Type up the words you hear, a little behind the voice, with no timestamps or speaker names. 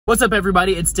What's up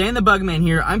everybody, it's Dan the Bugman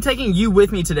here. I'm taking you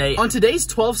with me today. On today's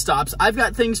 12 stops, I've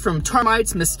got things from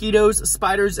termites, mosquitoes,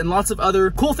 spiders, and lots of other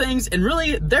cool things. And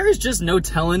really, there is just no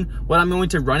telling what I'm going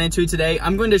to run into today.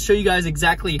 I'm going to show you guys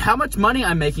exactly how much money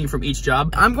I'm making from each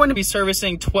job. I'm going to be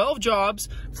servicing 12 jobs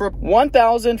for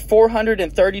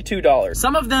 $1,432.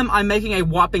 Some of them I'm making a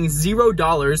whopping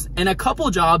 $0, and a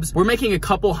couple jobs we're making a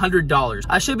couple $100.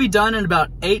 I should be done in about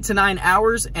 8 to 9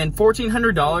 hours and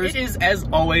 $1,400. It is, as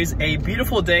always, a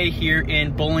beautiful day here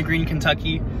in Bowling Green,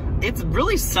 Kentucky. It's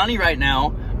really sunny right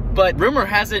now, but rumor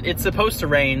has it it's supposed to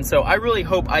rain, so I really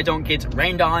hope I don't get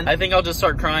rained on. I think I'll just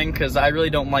start crying because I really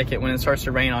don't like it when it starts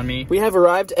to rain on me. We have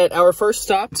arrived at our first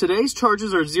stop. Today's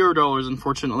charges are $0,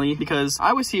 unfortunately, because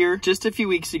I was here just a few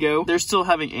weeks ago. They're still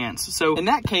having ants. So in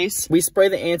that case, we spray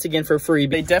the ants again for free.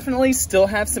 They definitely still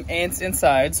have some ants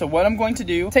inside. So what I'm going to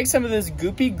do, take some of this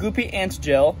goopy ant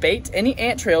gel, bait any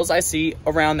ant trails I see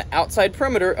around the outside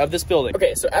perimeter of this building.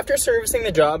 Okay, so after servicing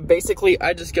the job, basically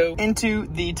I just go into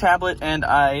the tablet and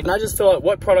I just fill out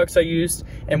what products I used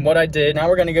and what I did. Now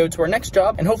we're gonna go to our next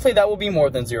job, and hopefully that will be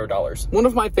more than $0. One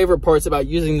of my favorite parts about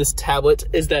using this tablet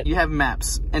is that you have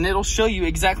maps, and it'll show you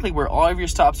exactly where all of your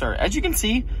stops are. As you can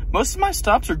see, most of my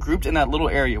stops are grouped in that little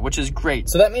area, which is great.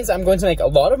 So that means I'm going to make a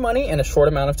lot of money in a short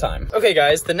amount of time. Okay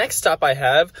guys, the next stop I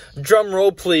have, drum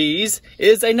roll please,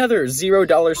 is another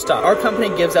 $0 stop. Our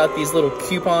company gives out these little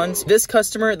coupons. This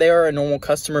customer, they are a normal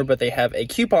customer, but they have a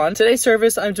coupon. Today's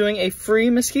service, I'm doing a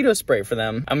free mosquito spray for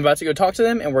them. I'm about to go talk to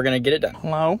them and we're gonna get it done.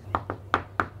 Hello.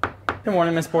 Good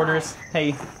morning, Miss Borders.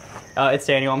 Hey. It's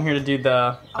Daniel. I'm here to do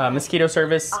the mosquito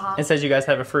service. It says you guys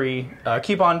have a free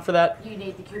coupon for that. You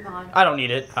need the coupon? I don't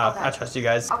need it. Okay. I trust you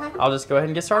guys. Okay. I'll just go ahead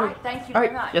and get started. All right, thank you very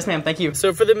much. Yes, ma'am. Thank you.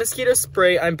 So for the mosquito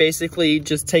spray, I'm basically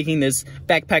just taking this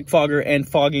backpack fogger and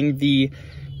fogging the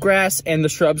grass and the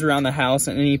shrubs around the house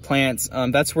and any plants.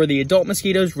 That's where the adult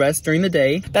mosquitoes rest during the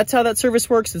day. That's how that service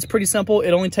works. It's pretty simple.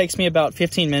 It only takes me about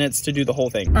 15 minutes to do the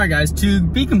whole thing. All right, guys, to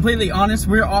be completely honest,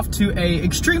 we're off to a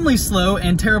extremely slow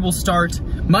and terrible start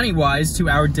money-wise to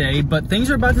our day, but things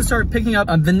are about to start picking up.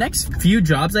 The next few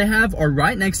jobs I have are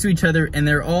right next to each other, and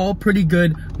they're all pretty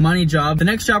good money jobs. The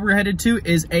next job we're headed to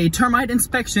is a termite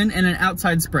inspection and an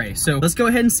outside spray. So let's go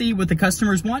ahead and see what the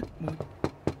customers want.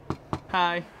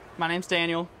 Hi. My name's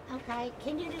Daniel. Okay,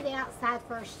 can you do the outside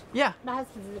first? Yeah. My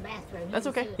husband's in the bathroom. That's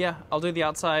okay. Yeah, I'll do the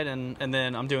outside, and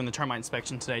then I'm doing the termite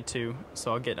inspection today too.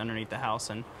 So I'll get underneath the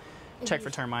house and check for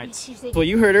termites. Well,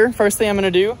 you heard her. First thing I'm gonna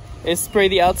do is spray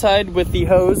the outside with the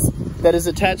hose that is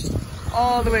attached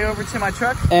all the way over to my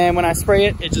truck. And when I spray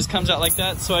it, it just comes out like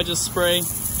that. So I just spray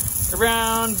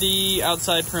around the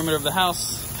outside perimeter of the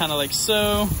house, kind of like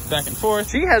so, back and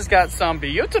forth. She has got some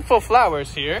beautiful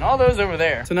flowers here, and all those over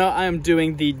there. So now I am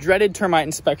doing the dreaded termite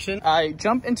inspection. I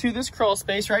jump into this crawl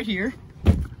space right here.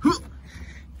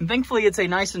 And thankfully it's a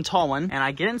nice and tall one, and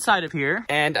I get inside of here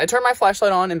and I turn my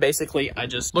flashlight on, and basically I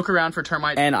just look around for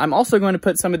termites. And I'm also going to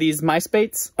put some of these mice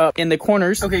baits up in the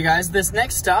corners. Okay guys, this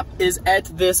next stop is at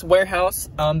this warehouse.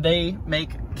 They make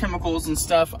chemicals and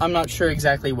stuff. I'm not sure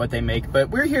exactly what they make, but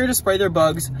we're here to spray their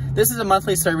bugs. This is a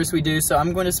monthly service we do, so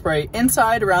I'm going to spray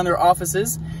inside around their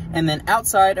offices and then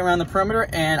outside around the perimeter,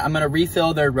 and I'm going to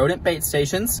refill their rodent bait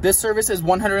stations. This service is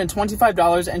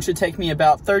 $125 and should take me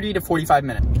about 30 to 45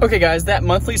 minutes. Okay guys, that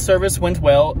monthly service went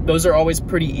well. Those are always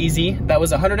pretty easy. That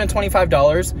was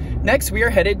 $125. Next, we are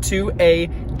headed to a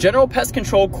general pest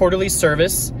control quarterly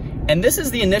service. And this is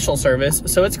the initial service,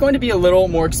 so it's going to be a little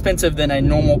more expensive than a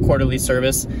normal quarterly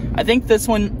service. I think this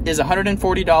one is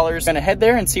 $140. Gonna head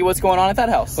there and see what's going on at that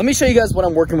house. Let me show you guys what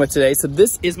I'm working with today. So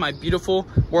this is my beautiful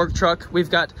work truck. We've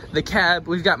got the cab,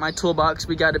 we've got my toolbox,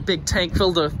 we got a big tank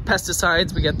filled with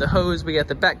pesticides, we got the hose, we got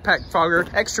the backpack fogger,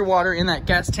 extra water in that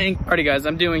gas tank. Alrighty guys,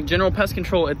 I'm doing general pest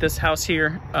control at this house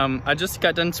here. I just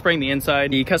got done spraying the inside.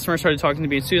 The customer started talking to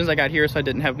me as soon as I got here, so I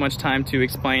didn't have much time to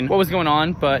explain what was going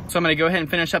on. But so I'm gonna go ahead and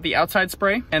finish up the outside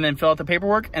spray and then fill out the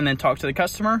paperwork and then talk to the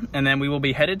customer, and then we will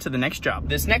be headed to the next job.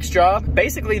 This next job,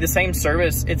 basically the same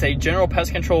service. It's a general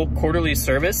pest control quarterly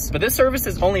service, but this service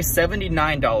is only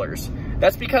 $79.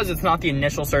 That's because it's not the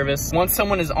initial service. Once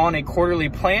someone is on a quarterly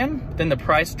plan, then the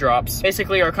price drops.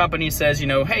 Basically, our company says, you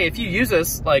know, hey, if you use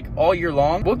us like all year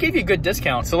long, we'll give you a good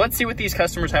discount. So let's see what these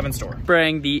customers have in store.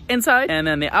 Spraying the inside and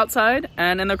then the outside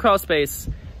and in the crawl space.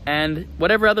 And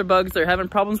whatever other bugs they're having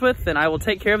problems with, then I will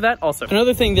take care of that also.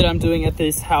 Another thing that I'm doing at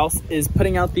this house is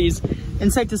putting out these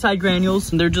insecticide granules.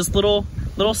 They're just little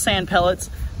sand pellets.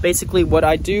 Basically what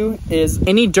I do is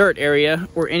any dirt area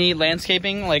or any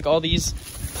landscaping, like all these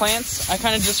plants, I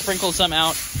kind of just sprinkle some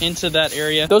out into that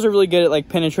area. Those are really good at like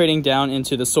penetrating down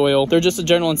into the soil. They're just a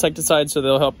general insecticide, so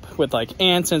they'll help with like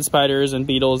ants and spiders and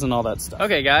beetles and all that stuff.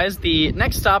 Okay guys, the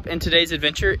next stop in today's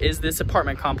adventure is this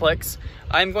apartment complex.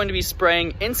 I'm going to be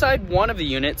spraying inside one of the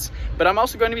units, but I'm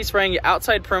also going to be spraying the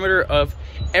outside perimeter of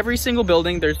every single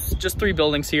building. There's just 3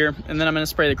 buildings here, and then I'm going to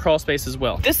spray the crawl space as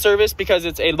well. This service, because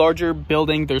it's a larger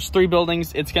building, there's 3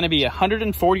 buildings, it's going to be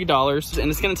 $140,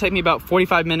 and it's going to take me about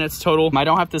 45 minutes total. I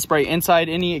don't have to spray inside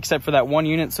any except for that one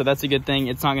unit, so that's a good thing.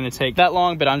 It's not going to take that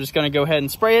long, but I'm just going to go ahead and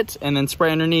spray it and then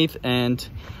spray underneath, and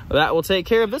that will take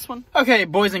care of this one. Okay,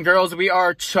 boys and girls, we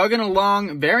are chugging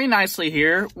along very nicely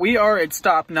here. We are at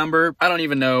stop number, I don't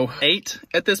even know, 8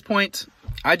 at this point.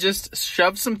 I just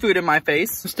shoved some food in my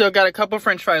face. Still got a couple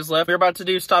french fries left. We're about to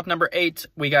do stop number 8.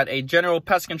 We got a general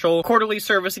pest control quarterly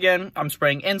service again. I'm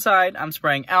spraying inside, I'm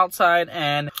spraying outside,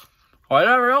 and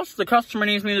whatever else the customer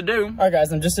needs me to do. All right,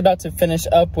 guys, I'm just about to finish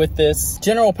up with this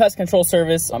general pest control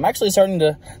service. I'm actually starting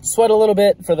to sweat a little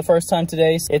bit for the first time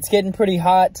today. It's getting pretty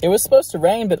hot. It was supposed to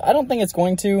rain, but I don't think it's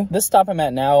going to. This stop I'm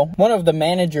at now, one of the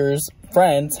manager's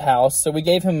friend's house, so we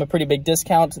gave him a pretty big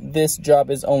discount. This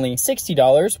job is only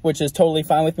 $60, which is totally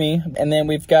fine with me. And then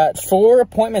we've got 4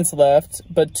 appointments left,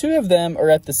 but 2 of them are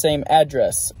at the same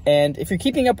address. And if you're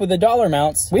keeping up with the dollar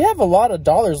amounts, we have a lot of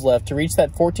dollars left to reach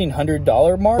that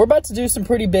 $1,400 mark. We're about to do some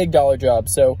pretty big dollar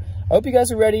jobs, so I hope you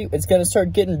guys are ready. It's gonna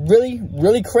start getting really,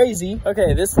 really crazy.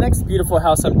 Okay, this next beautiful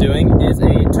house I'm doing is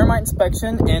a termite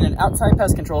inspection and an outside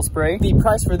pest control spray. The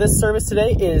price for this service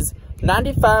today is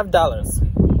 $95.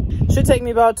 Should take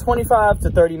me about 25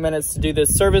 to 30 minutes to do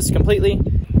this service completely.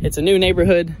 It's a new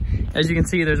neighborhood. As you can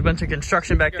see, there's a bunch of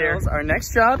construction back there. Our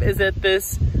next job is at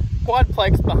this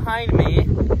quadplex behind me.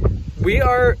 We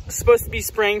are supposed to be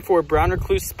spraying for brown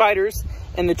recluse spiders,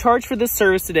 and the charge for this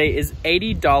service today is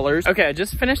 $80. Okay, I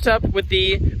just finished up with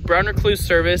the brown recluse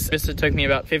service. It took me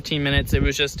about 15 minutes. It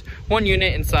was just 1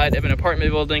 unit inside of an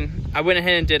apartment building. I went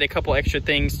ahead and did a couple extra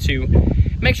things to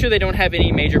make sure they don't have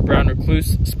any major brown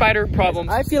recluse spider problems.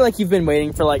 I feel like you've been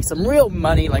waiting for like some real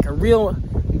money, like a real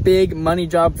big money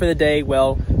job for the day.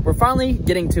 Well, we're finally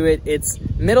getting to it. It's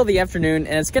middle of the afternoon,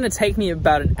 and it's gonna take me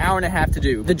about an hour and a half to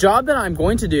do. The job that I'm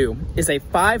going to do is a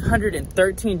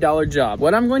 $513 job.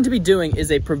 What I'm going to be doing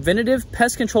is a preventative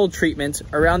pest control treatment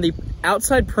around the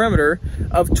outside perimeter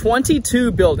of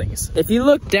 22 buildings. If you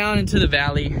look down into the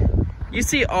valley, you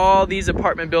see all these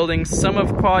apartment buildings. Some of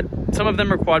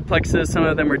them are quadplexes, some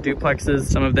of them are duplexes,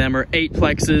 some of them are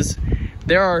 8plexes.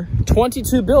 There are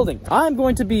 22 buildings. I'm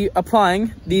going to be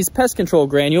applying these pest control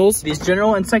granules, these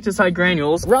general insecticide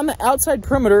granules, around the outside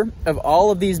perimeter of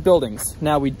all of these buildings.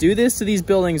 Now, we do this to these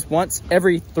buildings once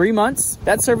every 3 months.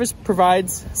 That service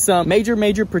provides some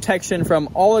major protection from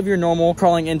all of your normal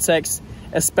crawling insects,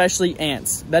 especially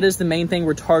ants. That is the main thing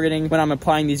we're targeting when I'm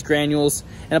applying these granules.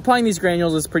 And applying these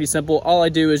granules is pretty simple. All I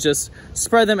do is just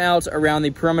spread them out around the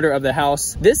perimeter of the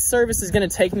house. This service is gonna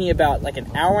take me about like an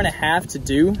hour and a half to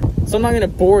do. So I'm not gonna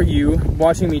bore you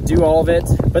watching me do all of it,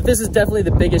 but this is definitely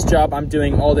the biggest job I'm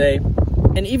doing all day.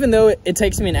 And even though it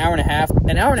takes me an hour and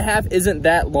a half isn't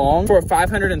that long for a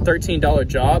 $513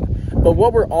 job. But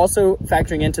what we're also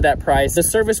factoring into that price, the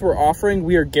service we're offering,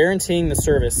 we are guaranteeing the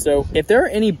service. So if there are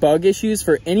any bug issues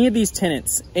for any of these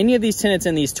tenants in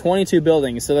these 22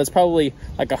 buildings, so that's probably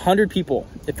like 100 people.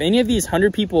 If any of these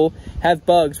 100 people have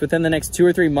bugs within the next 2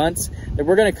 or 3 months, then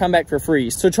we're gonna come back for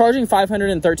free. So charging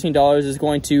 $513 is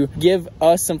going to give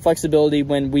us some flexibility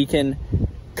when we can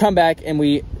come back and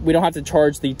we don't have to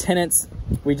charge the tenants.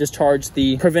 We just charge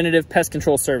the preventative pest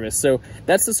control service. So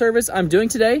that's the service I'm doing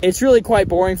today. It's really quite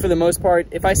boring for the most part.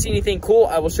 If I see anything cool,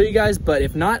 I will show you guys, but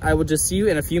if not, I will just see you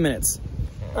in a few minutes.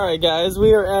 All right, guys,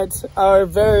 we are at our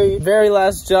very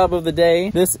last job of the day.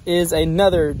 This is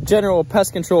another general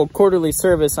pest control quarterly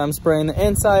service. I'm spraying the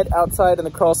inside, outside, and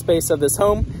the crawl space of this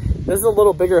home. This is a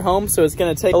little bigger home, so it's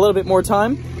gonna take a little bit more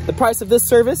time. The price of this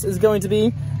service is going to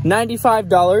be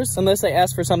 $95 unless I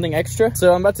ask for something extra.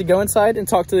 So I'm about to go inside and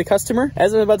talk to the customer.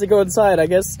 As I'm about to go inside, I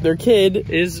guess their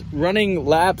kid is running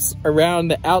laps around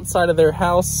the outside of their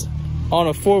house on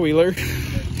a 4-wheeler.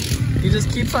 He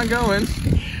just keeps on going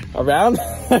around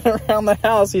around the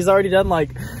house. He's already done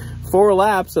like 4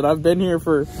 laps and I've been here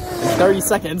for 30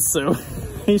 seconds, so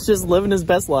he's just living his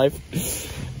best life.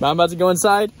 But I'm about to go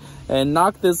inside and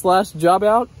knock this last job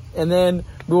out, and then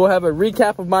we will have a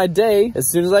recap of my day as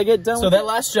soon as I get done. So that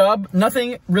last job,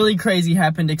 nothing really crazy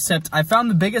happened except I found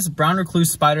the biggest brown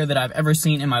recluse spider that I've ever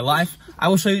seen in my life. I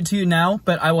will show it to you now,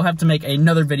 but I will have to make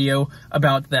another video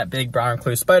about that big brown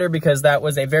recluse spider because that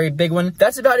was a very big one.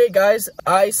 That's about it, guys.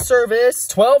 I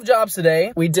serviced 12 jobs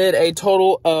today. We did a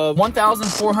total of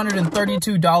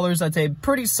 $1,432. That's a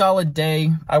pretty solid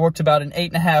day. I worked about an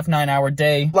 8.5, 9-hour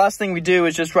day. Last thing we do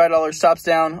is just write all our stops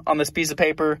down on this piece of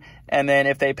paper, and then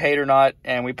if they paid or not,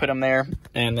 and we put them there,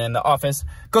 and then the office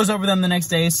goes over them the next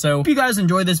day. So if you guys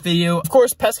enjoyed this video, of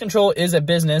course, pest control is a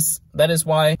business. That is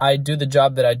why I do the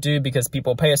job that I do, because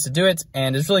people pay us to do it,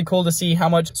 and it's really cool to see how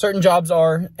much certain jobs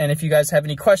are. And if you guys have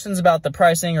any questions about the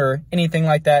pricing or anything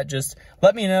like that, just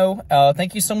let me know.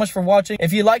 Thank you so much for watching.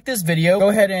 If you like this video, go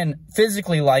ahead and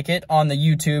physically like it on the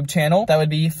YouTube channel. That would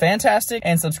be fantastic.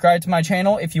 And subscribe to my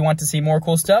channel if you want to see more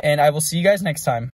cool stuff. And I will see you guys next time.